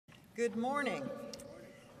Good morning,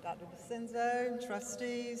 Dr. DeCenzo,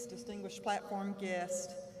 trustees, distinguished platform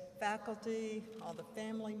guests, faculty, all the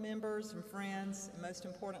family members and friends, and most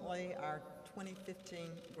importantly, our 2015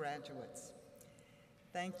 graduates.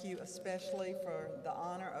 Thank you especially for the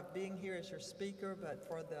honor of being here as your speaker, but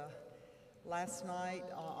for the last night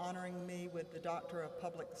honoring me with the Doctor of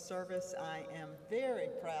Public Service. I am very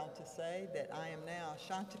proud to say that I am now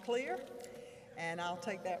Chanticleer, and I'll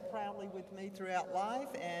take that proudly with me throughout life.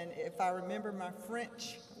 And if I remember my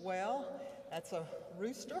French well, that's a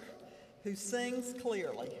rooster who sings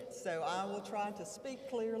clearly. So I will try to speak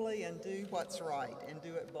clearly and do what's right and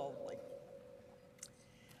do it boldly.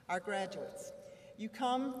 Our graduates, you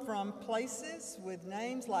come from places with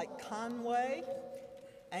names like Conway,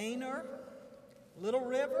 Aner, Little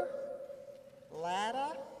River,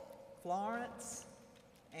 Latta, Florence,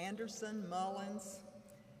 Anderson, Mullins,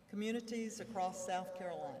 communities across South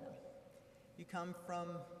Carolina. You come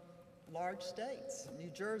from large states, New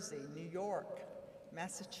Jersey, New York,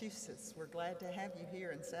 Massachusetts. We're glad to have you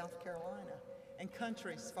here in South Carolina, and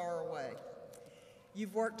countries far away.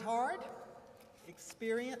 You've worked hard,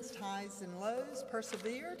 experienced highs and lows,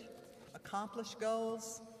 persevered, accomplished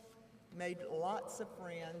goals, made lots of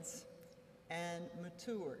friends, and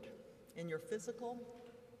matured in your physical,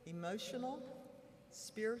 emotional,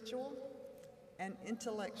 spiritual, and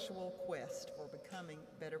intellectual quest for becoming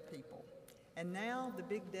better people. And now the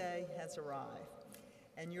big day has arrived,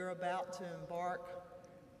 and you're about to embark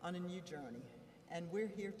on a new journey, and we're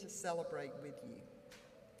here to celebrate with you.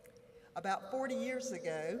 About 40 years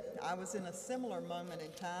ago, I was in a similar moment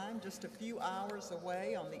in time, just a few hours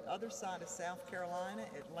away on the other side of South Carolina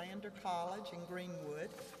at Lander College in Greenwood.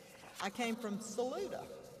 I came from Saluda,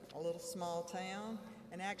 a little small town,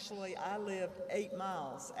 and actually I lived 8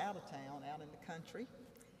 miles out of town, out in the country.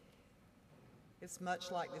 It's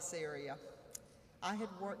much like this area. I had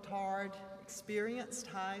worked hard, experienced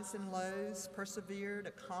highs and lows, persevered,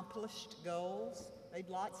 accomplished goals, made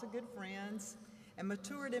lots of good friends, and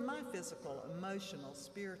matured in my physical, emotional,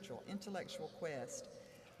 spiritual, intellectual quest.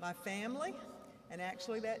 My family, and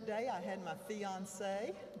actually that day I had my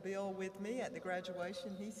fiancé, Bill, with me at the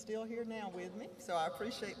graduation. He's still here now with me, so I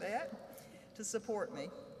appreciate that, to support me.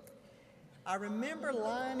 I remember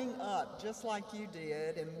lining up just like you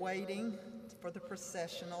did and waiting for the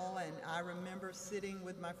processional, and I remember sitting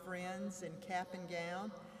with my friends in cap and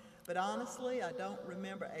gown, but honestly I don't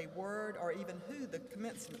remember a word or even who the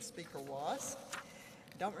commencement speaker was.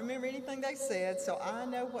 Don't remember anything they said, so I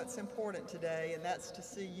know what's important today, and that's to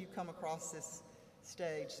see you come across this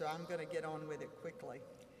stage, so I'm going to get on with it quickly.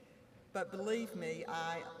 But believe me,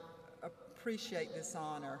 I appreciate this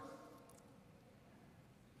honor.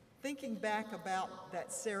 Thinking back about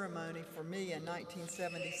that ceremony for me in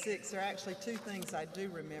 1976, there are actually two things I do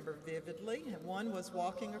remember vividly. One was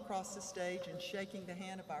walking across the stage and shaking the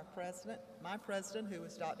hand of our president, my president, who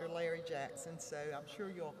was Dr. Larry Jackson, so I'm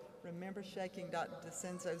sure you'll remember shaking Dr.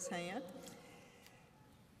 DeCenzo's hand.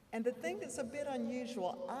 And the thing that's a bit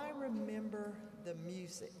unusual, I remember the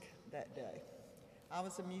music that day. I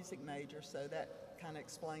was a music major, so that kind of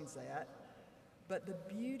explains that. But the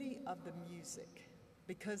beauty of the music,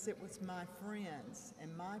 because it was my friends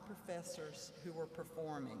and my professors who were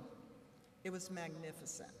performing, it was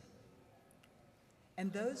magnificent.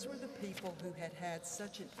 And those were the people who had had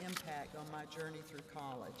such an impact on my journey through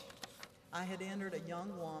college. I had entered a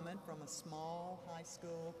young woman from a small high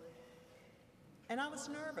school, and I was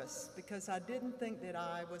nervous because I didn't think that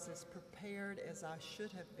I was as prepared as I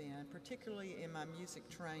should have been, particularly in my music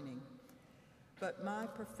training. But my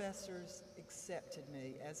professors accepted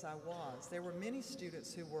me as I was. There were many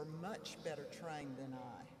students who were much better trained than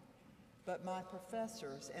I. But my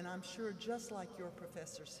professors, and I'm sure just like your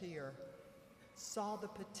professors here, saw the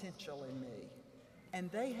potential in me. And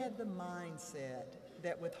they had the mindset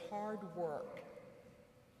that with hard work,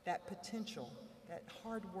 that potential, that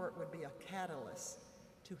hard work would be a catalyst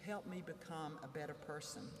to help me become a better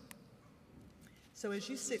person. So as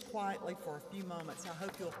you sit quietly for a few moments, I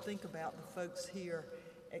hope you'll think about the folks here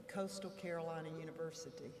at Coastal Carolina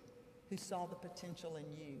University who saw the potential in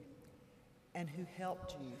you and who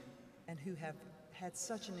helped you and who have had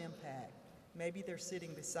such an impact. Maybe they're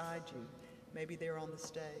sitting beside you. Maybe they're on the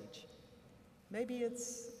stage. Maybe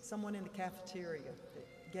it's someone in the cafeteria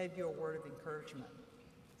that gave you a word of encouragement,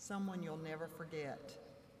 someone you'll never forget.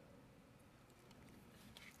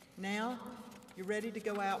 Now, you're ready to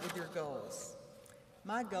go out with your goals.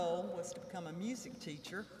 My goal was to become a music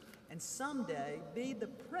teacher and someday be the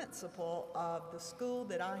principal of the school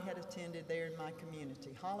that I had attended there in my community,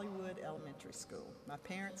 Hollywood Elementary School. My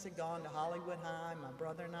parents had gone to Hollywood High, my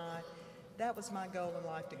brother and I. That was my goal in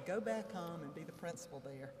life, to go back home and be the principal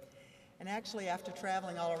there. And actually, after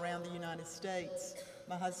traveling all around the United States,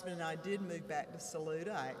 my husband and I did move back to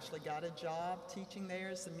Saluda. I actually got a job teaching there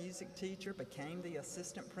as a music teacher, became the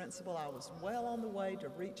assistant principal. I was well on the way to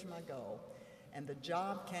reach my goal. And the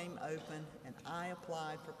job came open, and I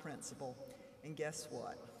applied for principal. And guess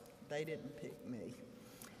what? They didn't pick me.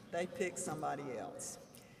 They picked somebody else.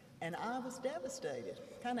 And I was devastated,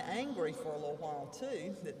 kind of angry for a little while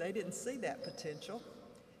too, that they didn't see that potential.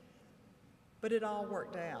 But it all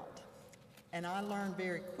worked out. And I learned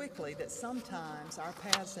very quickly that sometimes our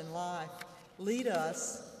paths in life lead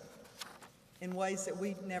us in ways that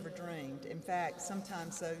we've never dreamed. In fact,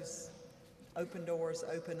 sometimes those open doors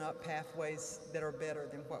open up pathways that are better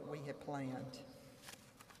than what we had planned.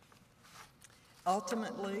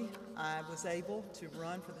 Ultimately, I was able to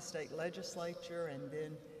run for the state legislature and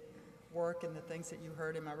then work in the things that you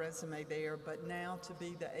heard in my resume there, but now to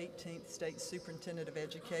be the 18th state superintendent of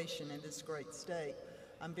education in this great state.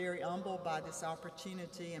 I'm very humbled by this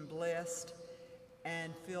opportunity and blessed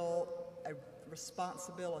and feel a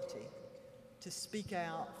responsibility to speak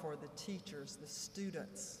out for the teachers, the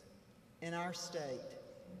students in our state,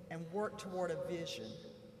 and work toward a vision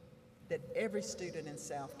that every student in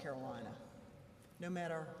South Carolina, no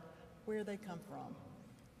matter where they come from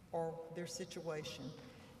or their situation,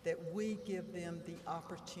 that we give them the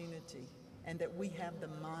opportunity and that we have the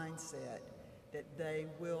mindset that they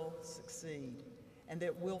will succeed and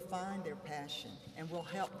that we'll find their passion and we'll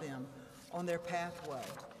help them on their pathway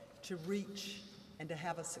to reach and to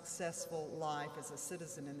have a successful life as a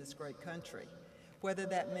citizen in this great country. Whether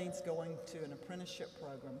that means going to an apprenticeship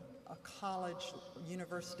program, a college,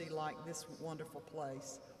 university like this wonderful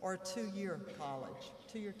place, or a two-year college,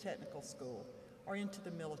 two-year technical school, or into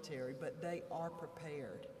the military, but they are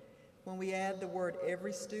prepared. When we add the word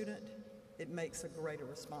every student, it makes a greater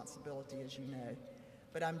responsibility, as you know.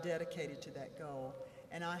 But I'm dedicated to that goal.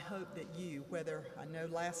 And I hope that you, whether, I know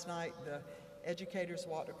last night the educators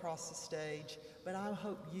walked across the stage, but I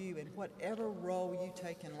hope you, in whatever role you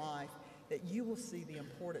take in life, that you will see the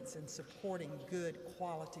importance in supporting good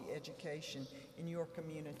quality education in your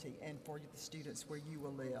community and for the students where you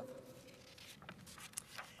will live.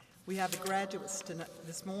 We have the graduates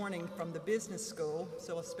this morning from the business school,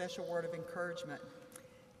 so a special word of encouragement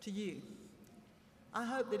to you. I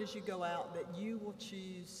hope that as you go out that you will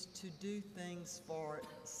choose to do things for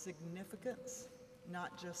significance,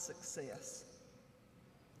 not just success.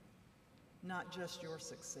 Not just your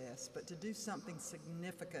success, but to do something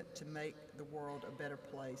significant to make the world a better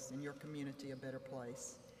place and your community a better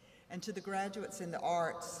place. And to the graduates in the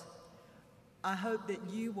arts, I hope that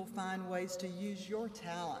you will find ways to use your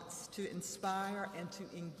talents to inspire and to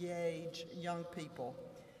engage young people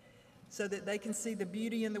so that they can see the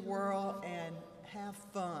beauty in the world and have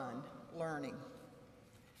fun learning.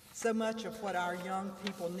 So much of what our young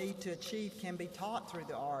people need to achieve can be taught through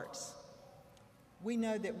the arts. We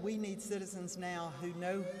know that we need citizens now who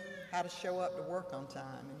know how to show up to work on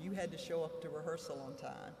time, and you had to show up to rehearsal on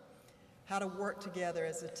time, how to work together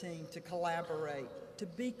as a team, to collaborate, to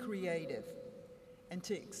be creative, and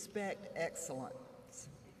to expect excellence.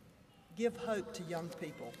 Give hope to young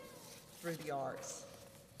people through the arts.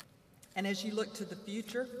 And as you look to the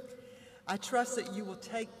future, I trust that you will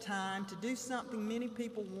take time to do something many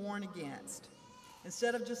people warn against.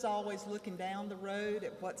 Instead of just always looking down the road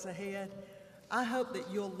at what's ahead, I hope that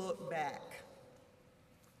you'll look back.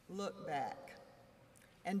 Look back.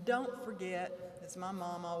 And don't forget, as my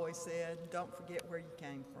mom always said, don't forget where you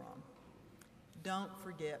came from. Don't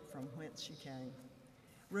forget from whence you came.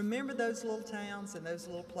 Remember those little towns and those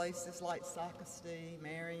little places like Socastee,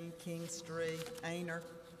 Marion, Kingstree, Aner.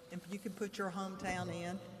 If you can put your hometown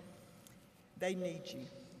in, they need you.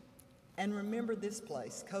 And remember this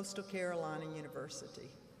place, Coastal Carolina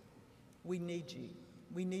University. We need you.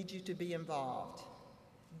 We need you to be involved.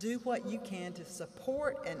 Do what you can to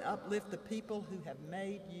support and uplift the people who have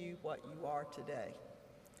made you what you are today.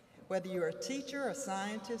 Whether you're a teacher, a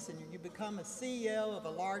scientist, and you become a CEO of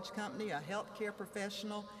a large company, a healthcare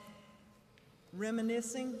professional,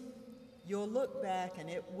 reminiscing, you'll look back and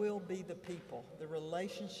it will be the people, the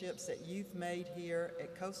relationships that you've made here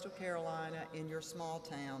at Coastal Carolina in your small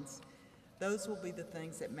towns. Those will be the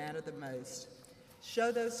things that matter the most.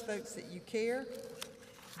 Show those folks that you care.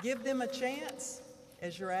 Give them a chance.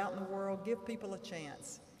 As you're out in the world, give people a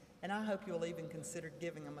chance. And I hope you'll even consider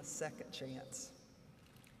giving them a second chance.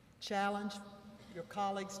 Challenge your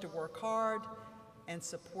colleagues to work hard and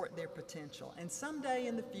support their potential. And someday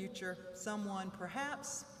in the future, someone,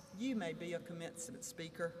 perhaps you may be a commencement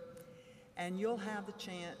speaker, and you'll have the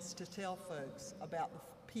chance to tell folks about the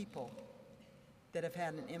people that have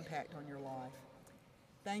had an impact on your life.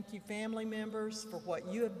 Thank you, family members, for what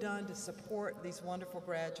you have done to support these wonderful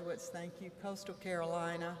graduates. Thank you, Coastal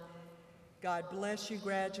Carolina. God bless you,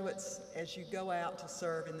 graduates, as you go out to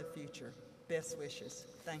serve in the future. Best wishes.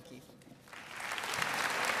 Thank you.